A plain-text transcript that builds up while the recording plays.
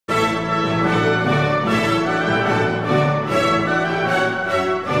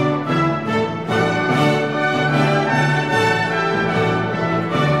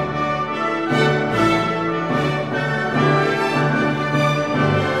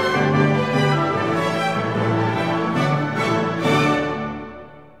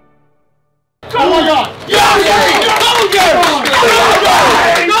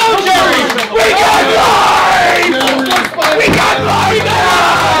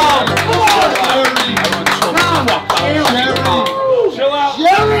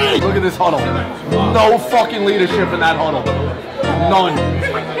huddle. No fucking leadership in that huddle. None.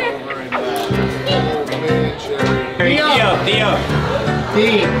 Dio.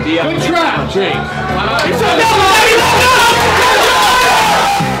 Good trap, Jake.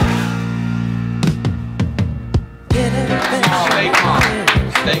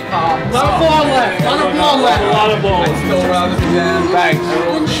 Stay calm. A lot of ball left. A lot of ball. Still around again. Thanks.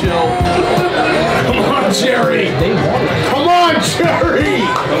 Everyone chill. Come on, Jerry. Come on, Jerry.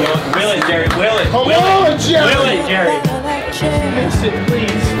 Will it, Jerry. Will it. Come on, Jerry. Will it, Jerry. Miss it,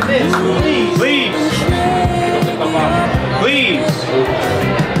 please. Please. Please.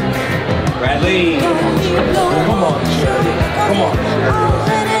 Bradley. Come on, Jerry. Come on,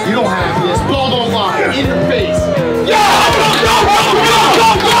 Jerry. You don't have this. Ball don't lie. In your face. Go!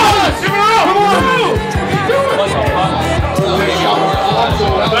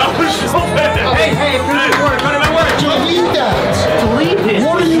 That was so bad. Hey, good work. Delete that. Delete it.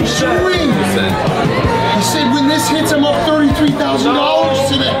 What are you doing? He said when this hits him up $33,000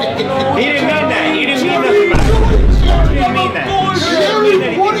 today. He didn't mean that. He didn't mean nothing. He didn't mean that.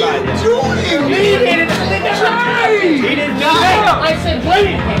 Jerry, what are you doing? He didn't die. He didn't die. I said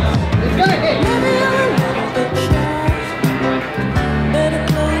wait. It's gonna hit.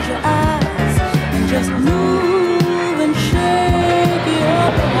 Just move and shake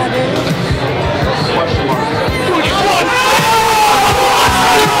your body. Question mark.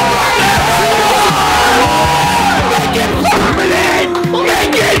 Make it permanent!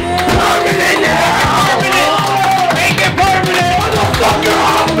 Make it permanent now! Make it permanent! Motherfucker,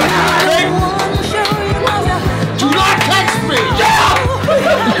 I'm back! Do not text me!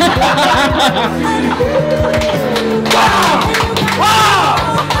 Wow! Wow!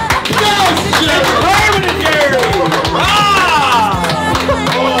 Yes, Jerry! Permanent, Jerry! Ah!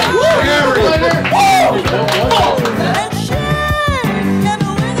 Jerry!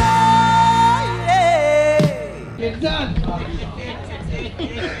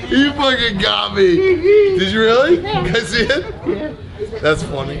 You fucking got me. Did you really? You guys see it? Yeah. That's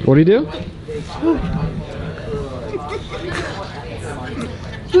funny. What do you do?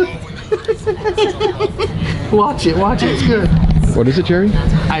 Watch it, it's good. What is it, Jerry?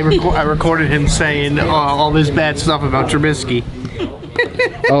 I recorded him saying all this bad stuff about Trubisky.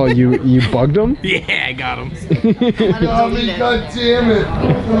 Oh, you bugged him? Yeah, I got him. God damn it.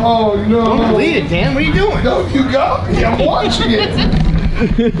 Oh no. Don't delete it, Dan. What are you doing? No, you got me. I'm watching it.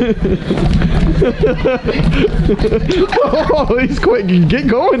 Oh, he's quick. Get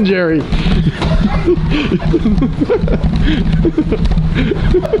going, Jerry. Jerry.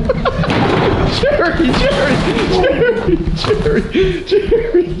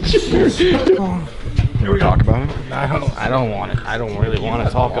 You ever talk about it? I don't really want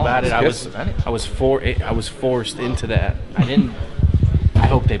to talk about it. I was forced into that. I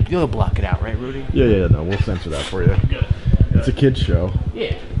hope they'll block it out, right, Rudy? Yeah, no, we'll censor that for you. It's a kid's show.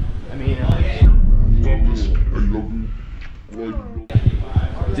 Yeah. I mean,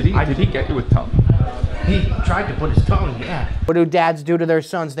 Did he get you with tongue? he tried to put his tongue, yeah. What do dads do to their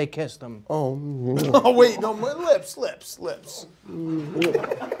sons? They kiss them. Oh wait, no, my lips. Ooh,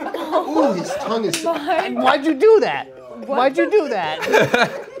 his tongue is. Why'd you do that? Why'd you do that?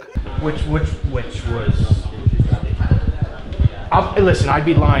 which was. Listen, I'd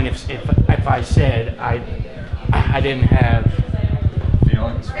be lying if I said I didn't have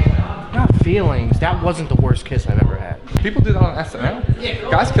Feelings? not feelings. That wasn't the worst kiss I've ever had. People do that on SNL? Yeah.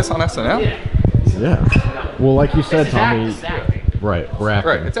 Guys kiss on SNL? Yeah. Well, like you said, Tommy. It's acting. Right, we're acting.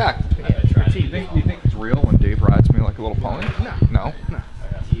 Right, it's acting. You think it's real when Dave rides me like a little pony? No.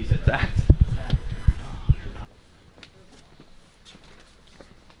 It's act.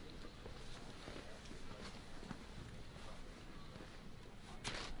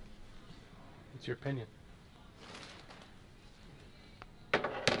 What's your opinion? I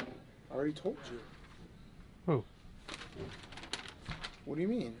already told you. Who? What do you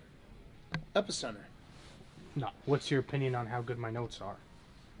mean? Epicenter. No. What's your opinion on how good my notes are?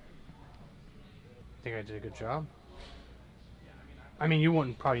 Think I did a good job? I mean, you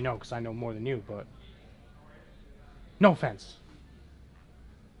wouldn't probably know because I know more than you, but no offense.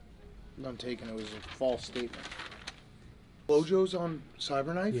 I'm taking it was a false statement. Flojo's on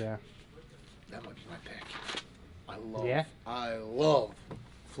Cyberknife? Yeah. That might be my pick. I love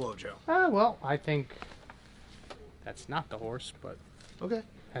Flojo. Well, I think that's not the horse, but Okay.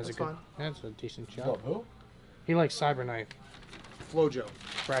 has That's a good, fine. has a decent job. Love who? He likes Cyberknife. Flojo.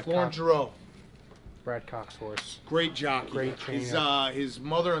 Brad Lauren Cox. Giroux. Brad Cox horse. Great jockey. Great trainer. His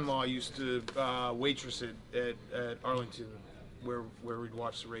mother-in-law used to waitress at Arlington where we'd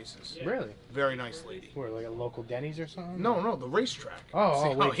watch the races. Really? Very nice lady. Where, like a local Denny's or something? No, the racetrack.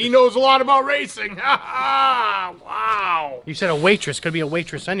 Oh, See, he knows a lot about racing. Wow. You said a waitress. Could be a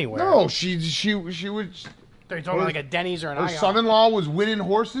waitress anywhere. No, she would. They're talking like a Denny's or an Her IHOP. son-in-law was winning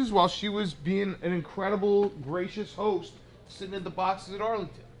horses while she was being an incredible, gracious host, sitting at the boxes at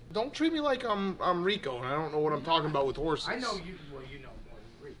Arlington. Don't treat me like I'm Rico and I don't know what I'm talking about with horses. I know you. Well, you know more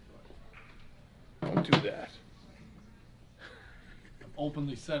than Rico. Don't do that.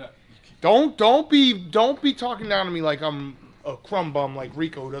 Openly said it. Don't be talking down to me like I'm a crumb bum like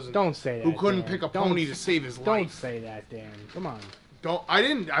Rico who doesn't. Don't say that. Who couldn't Dan. pick a Don't- pony to save his life. Don't say that, Dan. Come on. Don't. I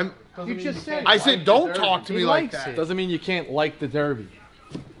didn't. You just said. I said don't talk to He me like likes that. it. Doesn't mean you can't like the Derby.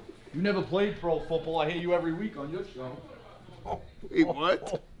 You never played pro football. I hear you every week on your show. Wait,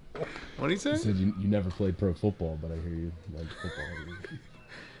 what? What did he say? You said you never played pro football, but I hear you like football.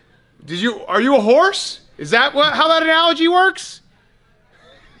 Did you? Are you a horse? Is that how that analogy works?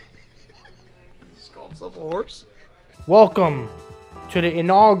 Just call himself a horse. Welcome to the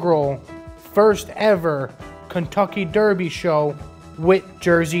inaugural, first ever Kentucky Derby show with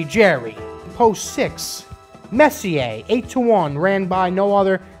Jersey Jerry. Post 6, Messier, 8-1, ran by no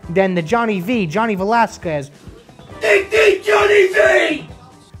other than the Johnny Velasquez.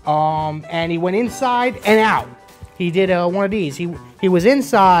 And he went inside and out. He did one of these. He was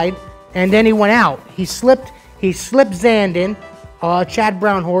inside and then he went out. He slipped Zandon, Chad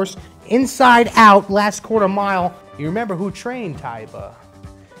Brown horse, inside out last quarter mile. You remember who trained Taiba?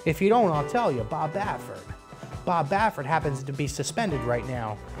 If you don't, I'll tell you, Bob Baffert. Bob Baffert happens to be suspended right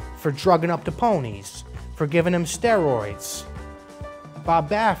now for drugging up the ponies, for giving them steroids. Bob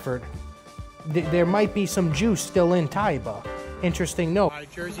Baffert, there might be some juice still in Taiba. Interesting note.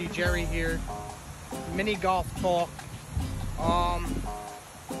 Jersey Jerry here, mini golf talk.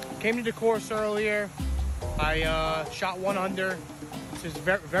 Came to the course earlier. I shot 1 under, which is a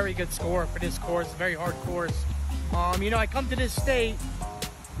very, very good score for this course, very hard course. I come to this state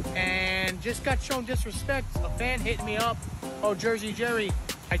and just got shown disrespect. A fan hit me up. Oh, Jersey Jerry,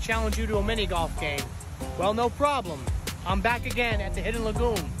 I challenge you to a mini golf game. Well, no problem. I'm back again at the Hidden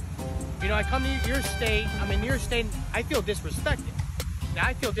Lagoon. I come to your state, I'm in your state, I feel disrespected.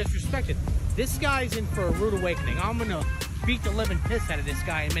 This guy's in for a rude awakening. I'm gonna beat the living piss out of this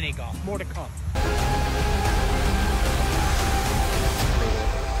guy in mini golf. More to come.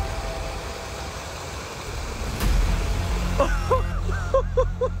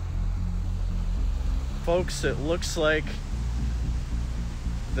 Folks, it looks like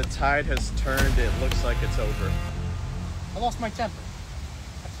the tide has turned. It looks like it's over. I lost my temper.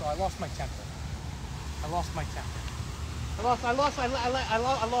 That's all. I lost my temper. I lost my temper. I lost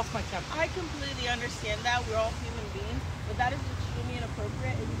my temper. I completely understand that. We're all human beings, but that is extremely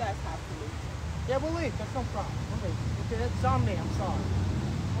inappropriate, and you guys have to leave. Yeah, we'll leave. That's no problem. We'll leave. Okay, that's on me. I'm sorry.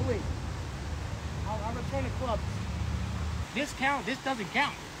 We'll leave. I'll return the clubs. This doesn't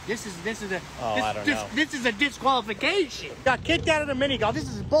count. This is a disqualification. Got kicked out of the mini golf. This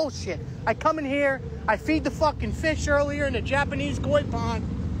is bullshit. I come in here, I feed the fucking fish earlier in the Japanese koi pond.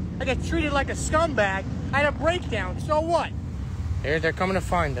 I got treated like a scumbag. I had a breakdown. So what? They're coming to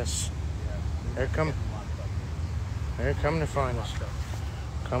find us. They're coming to find us.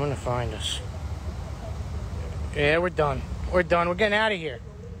 Coming to find us. Yeah, we're done. We're done. We're getting out of here.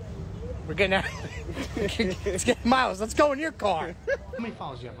 We're getting out. Let's get Miles. Let's go in your car. How many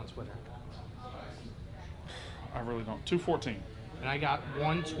followers do you have on Twitter? I really don't. 214. And I got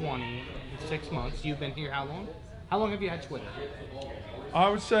 120 in 6 months. You've been here how long? How long have you had Twitter? I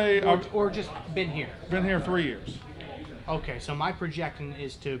would say Or just been here? Been here 3 years. Okay, so my projection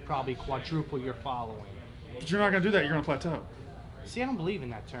is to probably quadruple your following. But you're not going to do that. You're going to plateau. See, I don't believe in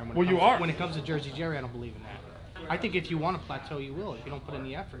that term. When it comes to Jersey Jerry, I don't believe in that. I think if you want to plateau, you will. If you don't put in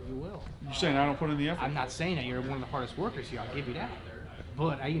the effort, you will. You're saying I don't put in the effort? I'm not saying that. You're one of the hardest workers here. I'll give you that.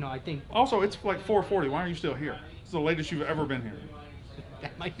 But, I think... Also, it's like 4:40. Why are you still here? It's the latest you've ever been here.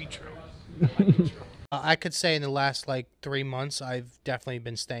 That might be true. I could say in the last, 3 months, I've definitely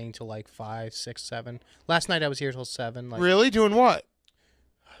been staying till 5, 6, 7. Last night I was here till 7. Really? Doing what?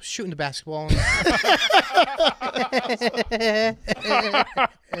 Shooting the basketball.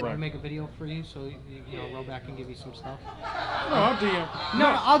 Right. Make a video for you so Roback can give you some stuff. No, I'll DM. No,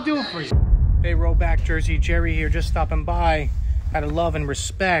 I'll do it for you. Hey, Roback, Jersey Jerry here, just stopping by. Out of love and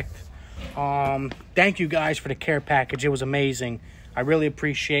respect. Thank you guys for the care package. It was amazing. I really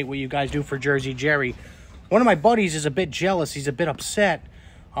appreciate what you guys do for Jersey Jerry. One of my buddies is a bit jealous. He's a bit upset.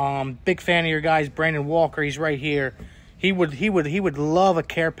 Big fan of your guys, Brandon Walker. He's right here. He would love a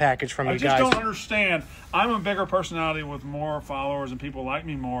care package from I you just guys. don't understand. I'm a bigger personality with more followers and people like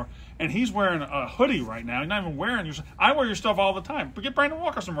me more. And he's wearing a hoodie right now. He's not even wearing your stuff. I wear your stuff all the time. But get Brandon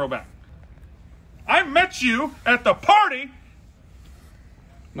Walker some Roback. I met you at the party.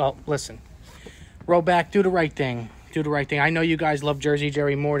 Well, listen. Roback, do the right thing. Do the right thing. I know you guys love Jersey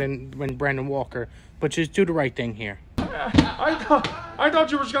Jerry more than Brandon Walker, but just do the right thing here. I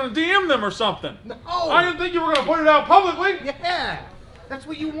thought you were just going to DM them or something. No. I didn't think you were going to put it out publicly. Yeah. That's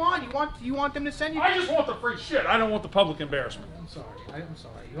what you want. You want them to send you. I just want the free shit. I don't want the public embarrassment. I'm sorry. I'm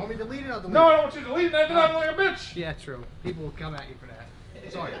sorry. You want me to delete it? I'll delete No, it. I don't want you to delete that. Then I'm like a bitch. Yeah, true. People will come at you for that.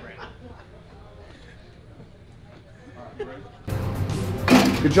 Sorry, Brandon.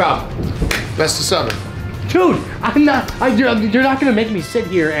 Good job. Best of 7. Dude, I'm not. You're not gonna make me sit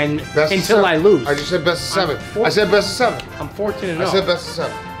here and Best until I lose. I just said best of 7. I said best of 7. I'm 14-0. I said best of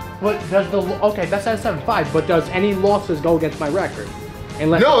 7. But does okay? Best out of 7-5. But does any losses go against my record?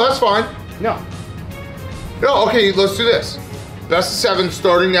 Unless No, that's fine. No. No, okay, let's do this. Best of 7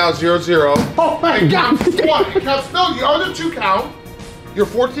 starting now 0-0. Oh my God! What? Counts, no, the other 2 count. You're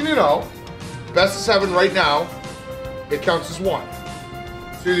 14-0. Best of 7 right now. It counts as 1.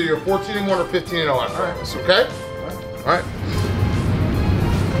 So either you're 14-1 or 15-0 after this, okay? All right.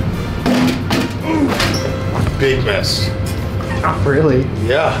 Big miss. Not really.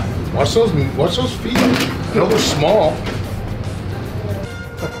 Yeah. Watch those feet. I know they're small.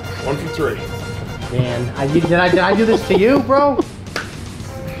 1 for 3. Man, did I do this to you, bro?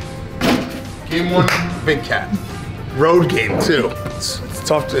 Game 1, Big Cat. Road game 2. It's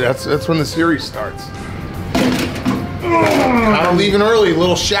tough to. That's when the series starts. I'm leaving early.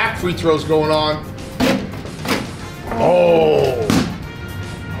 Little Shaq free throws going on. Oh.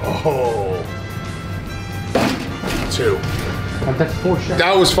 2. That's 4 shots.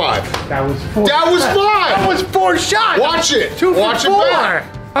 That was 5. That was 4. That was 5. That was 4 shots. Watch it. 2 for Watch 4. it back.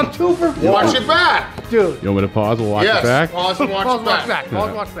 I'm 2 for 4. Watch it back. Dude. You want me to pause? We'll watch it back. Pause and watch it back.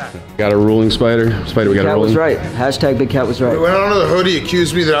 Watch back. Got a ruling, Spider. Spider, we got a Cat ruling. was right. Hashtag Big Cat was right. We went on to the hoodie.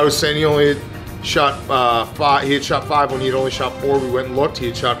 Accused me that I was saying he only had shot 5. He had shot 5 when he had only shot 4. We went and looked. He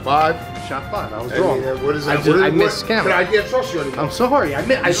had shot 5. Shot 5. I was wrong. What is that? I missed count. I can't trust you anymore. I'm sorry. I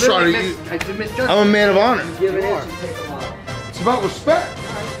did misjudge. I'm a man of honor. Give it in, take them out. It's about respect.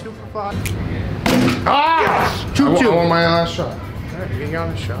 2 for 5. Ah! 2-2. I want my last shot. Alright, you got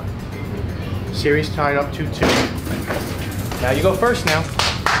a shot. Series tied up 2-2. Now you go first now.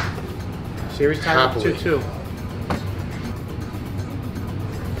 Series tied Happily. up 2-2.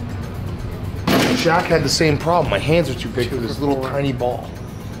 Shaq had the same problem. My hands are too big for this little tiny ball.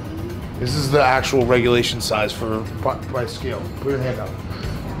 This is the actual regulation size for by scale. Put your hand out.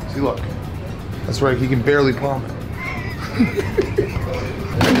 See, look. That's right. He can barely palm it.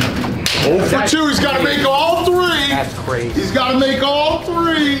 0 for 2. He's got to make all 3. That's crazy. He's got to make all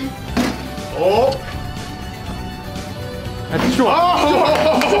 3. Oh. That's short.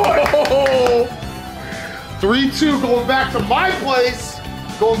 Oh. 3-2. Going back to my place.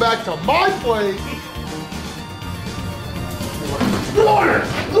 Going back to my place. Water!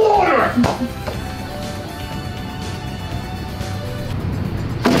 Water!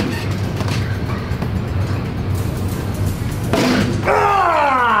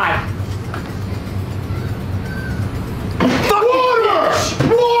 Ah!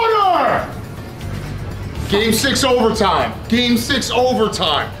 Water! Game 6 overtime. Game 6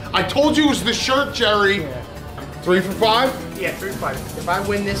 overtime. I told you it was the shirt, Jerry. Yeah. 3 for 5? Yeah, 3 for 5. If I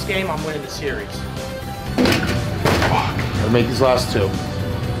win this game, I'm winning the series. Gotta make these last 2.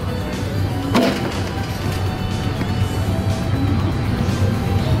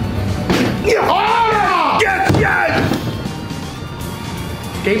 Yeah! Oh! Yes! Yes!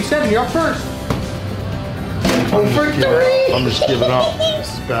 Game 7, you're up first. 0 for 3! I'm just giving up.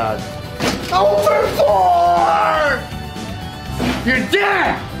 This is bad. 0 for 4! You're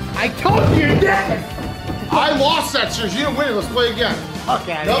dead! I told you you're dead! I lost that series. You didn't win it. Let's play again. Fuck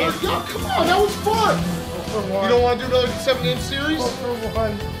out No, of here. come on. That was fun. 0 for 1. You don't want to do another 7-game series? 0 for 1.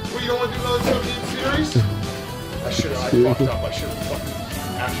 Well, you don't want to do another 7-game series? I fucked up. I should have fucking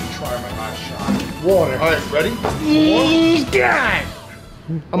actually tried my last shot. Water. All right, ready? He's dead!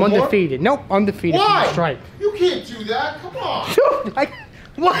 I'm undefeated. Nope, undefeated. Why? Strike. You can't do that. Come on. Dude,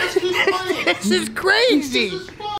 what? Let's keep playing. This is crazy. This is fun.